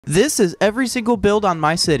This is every single build on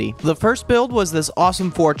my city. The first build was this awesome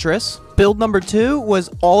fortress. Build number 2 was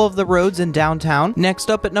all of the roads in downtown. Next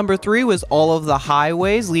up at number 3 was all of the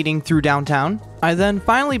highways leading through downtown. I then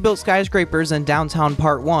finally built skyscrapers in downtown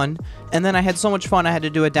part 1, and then I had so much fun I had to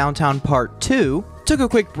do a downtown part 2. Took a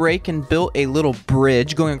quick break and built a little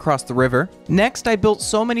bridge going across the river. Next, I built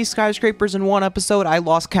so many skyscrapers in one episode I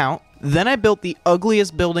lost count. Then I built the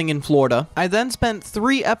ugliest building in Florida. I then spent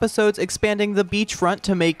 3 episodes expanding the beachfront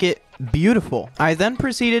to make it beautiful. I then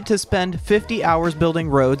proceeded to spend 50 hours building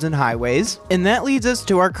roads and highways. And that leads us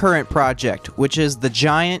to our current project, which is the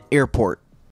giant airport.